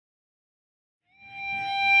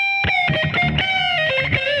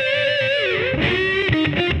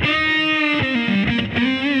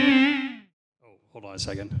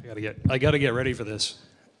second. I gotta get ready for this.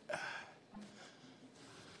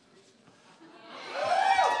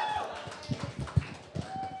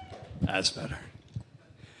 That's better.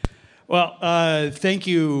 Well, thank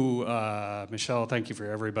you, Michelle. Thank you for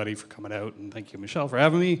everybody for coming out, and thank you, Michelle, for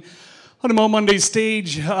having me on the MoMondays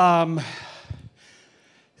stage.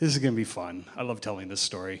 This is gonna be fun. I love telling this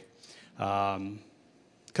story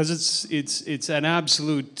because it's an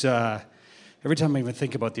absolute. Every time I even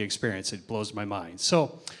think about the experience, it blows my mind.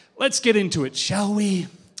 So let's get into it, shall we?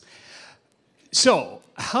 So,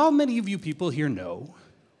 how many of you people here know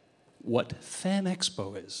what Fan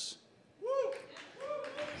Expo is?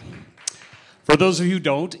 For those of you who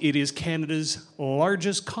don't, it is Canada's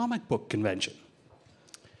largest comic book convention.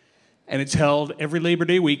 And it's held every Labor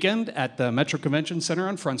Day weekend at the Metro Convention Centre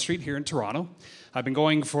on Front Street here in Toronto. I've been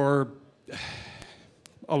going for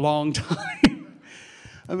a long time.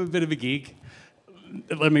 I'm a bit of a geek.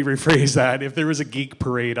 Let me rephrase that. If there was a geek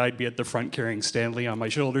parade, I'd be at the front carrying Stanley on my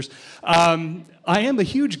shoulders. I am a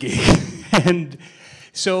huge geek. And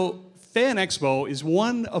so Fan Expo is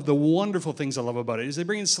one of the wonderful things I love about it is they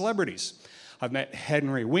bring in celebrities. I've met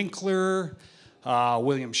Henry Winkler,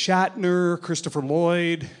 William Shatner, Christopher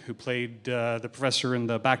Lloyd, who played the professor in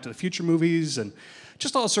the Back to the Future movies, and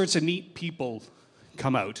just all sorts of neat people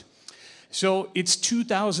come out. So it's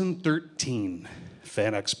 2013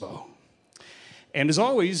 Fan Expo. And as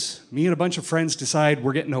always, me and a bunch of friends decide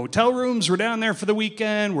we're getting hotel rooms, we're down there for the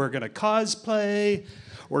weekend, we're gonna cosplay,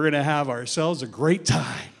 we're gonna have ourselves a great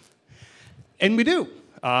time. And we do.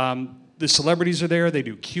 The celebrities are there, they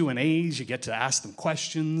do Q&As, you get to ask them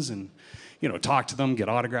questions and talk to them, get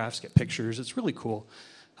autographs, get pictures, it's really cool.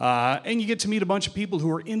 And you get to meet a bunch of people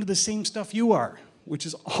who are into the same stuff you are, which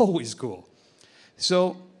is always cool.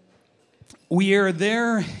 So we are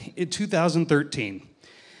there in 2013.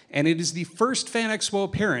 And it is the first Fan Expo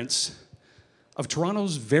appearance of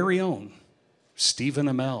Toronto's very own Stephen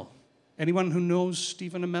Amell. Anyone who knows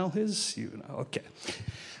Stephen Amell is? You know, okay.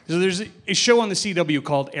 So there's a show on the CW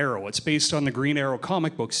called Arrow. It's based on the Green Arrow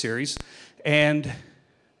comic book series. And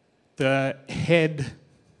the head,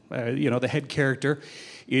 the head character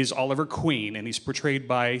is Oliver Queen, and he's portrayed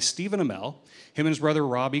by Stephen Amell. Him and his brother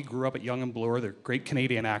Robbie grew up at Yonge and Bloor. They're great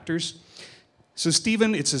Canadian actors. So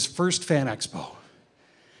Stephen, it's his first Fan Expo.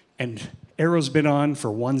 And Arrow's been on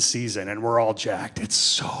for one season, and we're all jacked. It's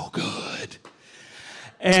so good.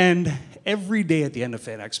 And every day at the end of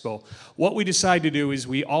Fan Expo, what we decide to do is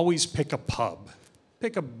we always pick a pub.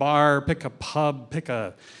 Pick a bar, pick a pub, pick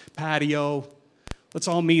a patio. Let's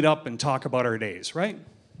all meet up and talk about our days, right?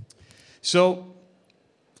 So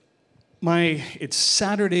it's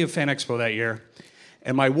Saturday of Fan Expo that year,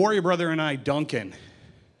 and my warrior brother and I, Duncan,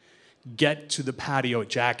 get to the patio at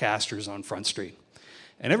Jack Astor's on Front Street.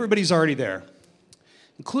 And everybody's already there,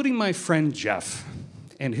 including my friend Jeff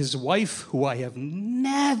and his wife, who I have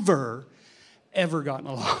never, ever gotten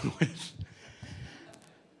along with.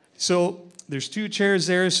 So there's two chairs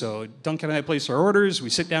there, so Duncan and I place our orders.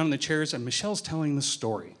 We sit down in the chairs, and Michelle's telling the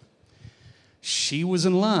story. She was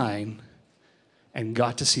in line and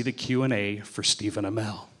got to see the Q&A for Stephen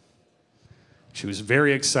Amell. She was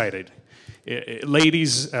very excited.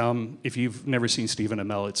 Ladies, if you've never seen Stephen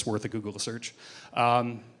Amell, it's worth a Google search.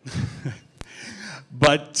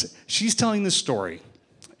 But she's telling this story,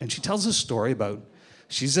 and she tells a story about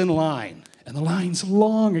she's in line, and the line's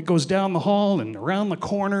long. It goes down the hall and around the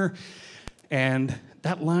corner, and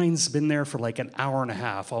that line's been there for like an hour and a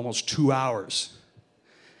half, almost 2 hours.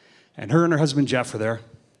 And her husband Jeff are there,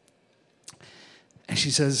 and she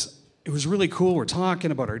says, it was really cool. We're talking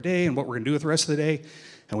about our day and what we're gonna do with the rest of the day.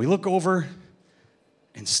 And we look over,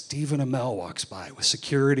 and Stephen Amell walks by with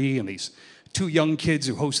security and these two young kids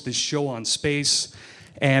who host this show on Space.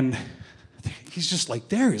 And he's just like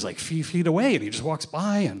there. He's like a few feet away, and he just walks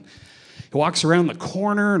by, and he walks around the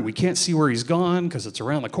corner, and we can't see where he's gone because it's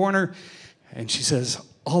around the corner. And she says,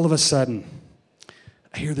 all of a sudden,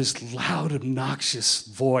 I hear this loud, obnoxious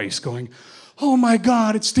voice going, oh my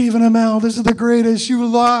God, it's Stephen Amell. This is the greatest.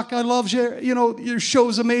 You rock. I love your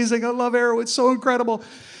show's amazing. I love Arrow. It's so incredible.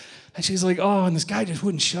 And she's like, oh, and this guy just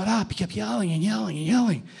wouldn't shut up. He kept yelling and yelling and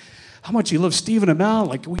yelling. How much you love Stephen Amell?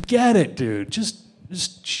 Like, we get it, dude.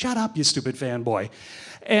 Just shut up, you stupid fanboy.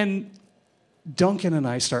 And Duncan and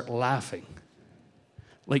I start laughing,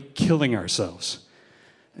 like killing ourselves.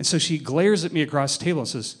 And so she glares at me across the table and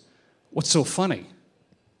says, what's so funny?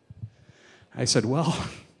 I said, well,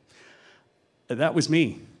 that was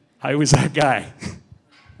me. I was that guy,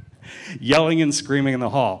 yelling and screaming in the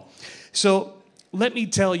hall. So let me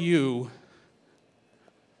tell you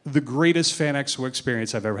the greatest Fan Expo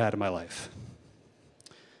experience I've ever had in my life.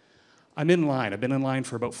 I'm in line. I've been in line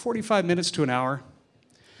for about 45 minutes to an hour.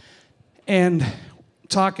 and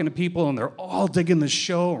talking to people, and they're all digging the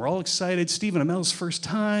show. We're all excited. Stephen Amell's first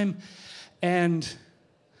time. And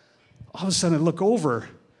all of a sudden I look over,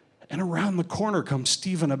 and around the corner comes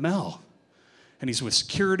Stephen Amell. And he's with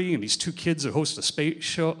security and these two kids that host a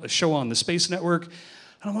show on the Space Network.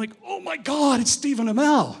 And I'm like, oh my God, it's Stephen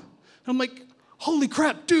Amell. And I'm like, holy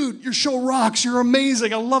crap, dude, your show rocks. You're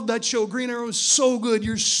amazing. I love that show. Green Arrow is so good.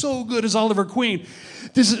 You're so good as Oliver Queen.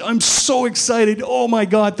 I'm so excited. Oh my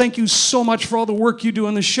God, thank you so much for all the work you do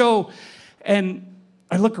on the show. And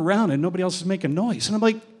I look around and nobody else is making noise. And I'm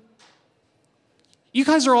like, you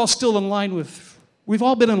guys are all still in line we've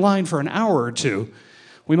all been in line for an hour or two.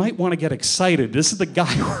 We might want to get excited. This is the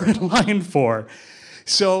guy we're in line for.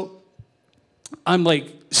 So I'm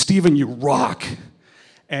like, Stephen, you rock.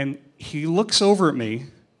 And he looks over at me,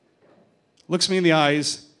 looks me in the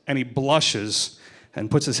eyes, and he blushes and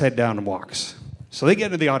puts his head down and walks. So they get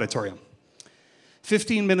into the auditorium.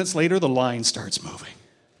 15 minutes later, the line starts moving.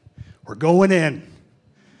 We're going in.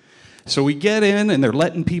 So we get in, and they're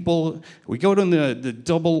letting people, we go to the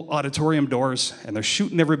double auditorium doors, and they're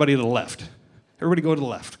shooting everybody to the left. Everybody go to the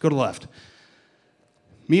left, go to the left.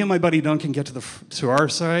 Me and my buddy Duncan get to our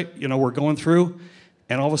side, we're going through,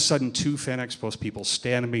 and all of a sudden, two Fan Expos people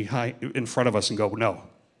stand in front of us and go, no.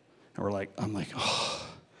 And I'm like, oh,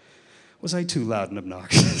 was I too loud and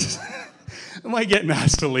obnoxious? Am I getting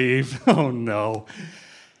asked to leave? Oh, no.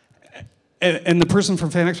 And the person from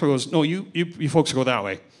Fan Expo goes, no, you folks go that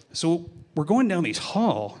way. So we're going down these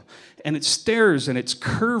hall, and it's stairs, and it's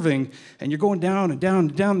curving, and you're going down and down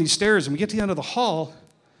and down these stairs, and we get to the end of the hall,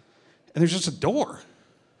 and there's just a door.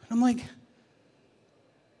 And I'm like,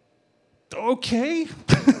 okay.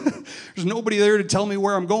 There's nobody there to tell me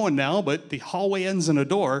where I'm going now, but the hallway ends in a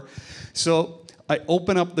door. So I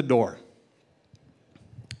open up the door.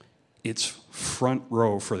 It's front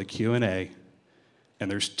row for the Q&A,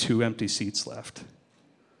 and there's 2 empty seats left.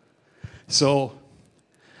 So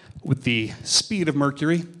with the speed of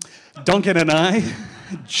Mercury, Duncan and I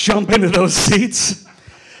jump into those seats.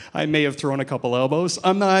 I may have thrown a couple elbows.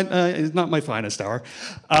 It's not my finest hour.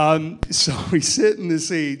 So we sit in the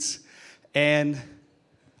seats, and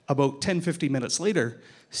about 10, 15 minutes later,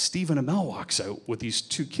 Stephen Amell walks out with these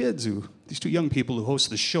two young people who host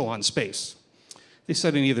the show on Space. They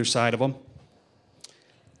sit on either side of him.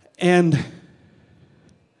 And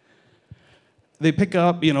they pick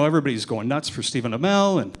up, everybody's going nuts for Stephen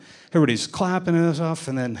Amell, and everybody's clapping and stuff,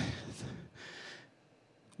 and then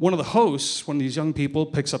one of the hosts, one of these young people,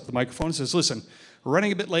 picks up the microphone and says, listen, we're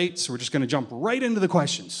running a bit late, so we're just going to jump right into the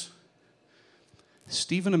questions.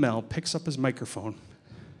 Stephen Amell picks up his microphone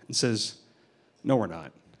and says, no, we're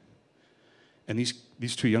not. And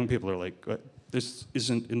these two young people are like, what? This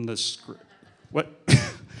isn't in the script. What?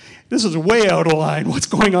 This is way out of line. What's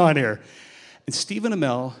going on here? And Stephen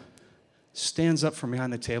Amell stands up from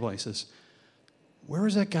behind the table and he says, where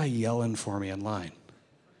was that guy yelling for me in line?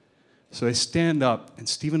 So I stand up, and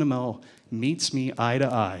Stephen Amell meets me eye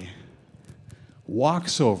to eye,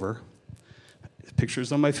 walks over,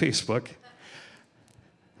 pictures on my Facebook,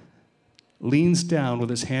 leans down with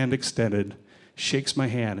his hand extended, shakes my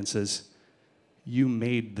hand, and says, you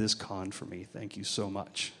made this con for me. Thank you so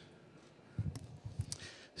much.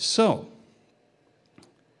 So,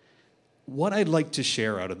 what I'd like to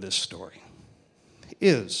share out of this story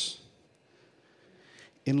is,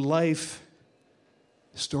 in life,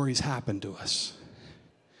 stories happen to us.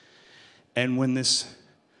 And when this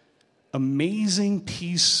amazing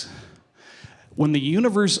piece, when the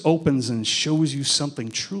universe opens and shows you something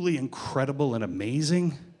truly incredible and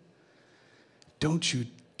amazing, don't you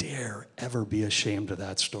dare ever be ashamed of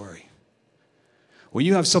that story. When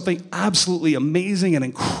you have something absolutely amazing and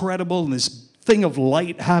incredible and this thing of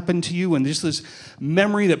light happen to you and just this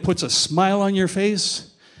memory that puts a smile on your face,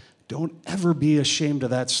 don't ever be ashamed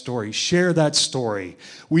of that story. Share that story.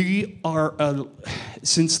 We are,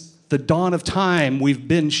 since the dawn of time, we've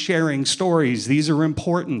been sharing stories. These are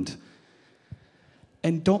important.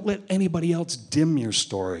 And don't let anybody else dim your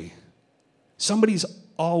story. Somebody's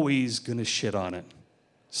always going to shit on it.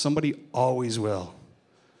 Somebody always will.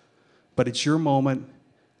 But it's your moment.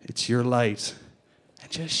 It's your light. And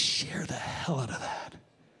just share the hell out of that.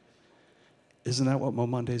 Isn't that what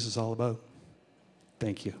MoMondays is all about?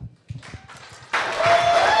 Thank you.